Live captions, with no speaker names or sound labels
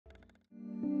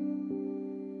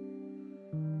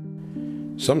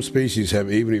Some species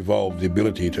have even evolved the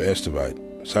ability to estivate,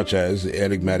 such as the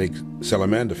enigmatic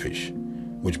Salamanderfish,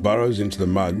 which burrows into the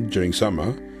mud during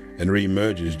summer and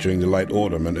re-emerges during the late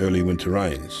autumn and early winter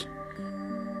rains.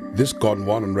 This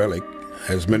Gondwanan relic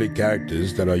has many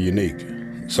characters that are unique,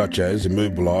 such as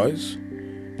immovable eyes,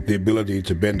 the ability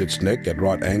to bend its neck at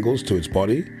right angles to its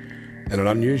body, and an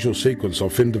unusual sequence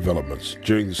of fin developments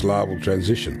during this larval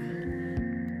transition.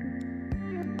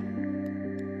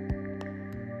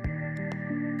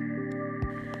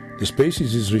 The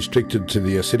species is restricted to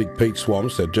the acidic peat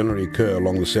swamps that generally occur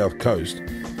along the south coast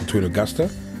between Augusta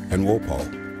and Walpole.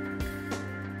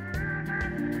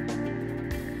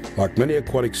 Like many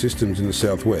aquatic systems in the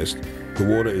southwest, the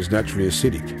water is naturally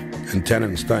acidic and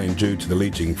tannin stained due to the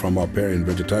leaching from riparian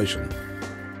vegetation.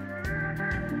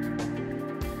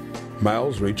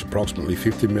 Males reach approximately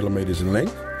 50 millimetres in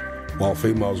length, while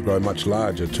females grow much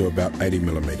larger to about 80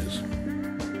 millimetres.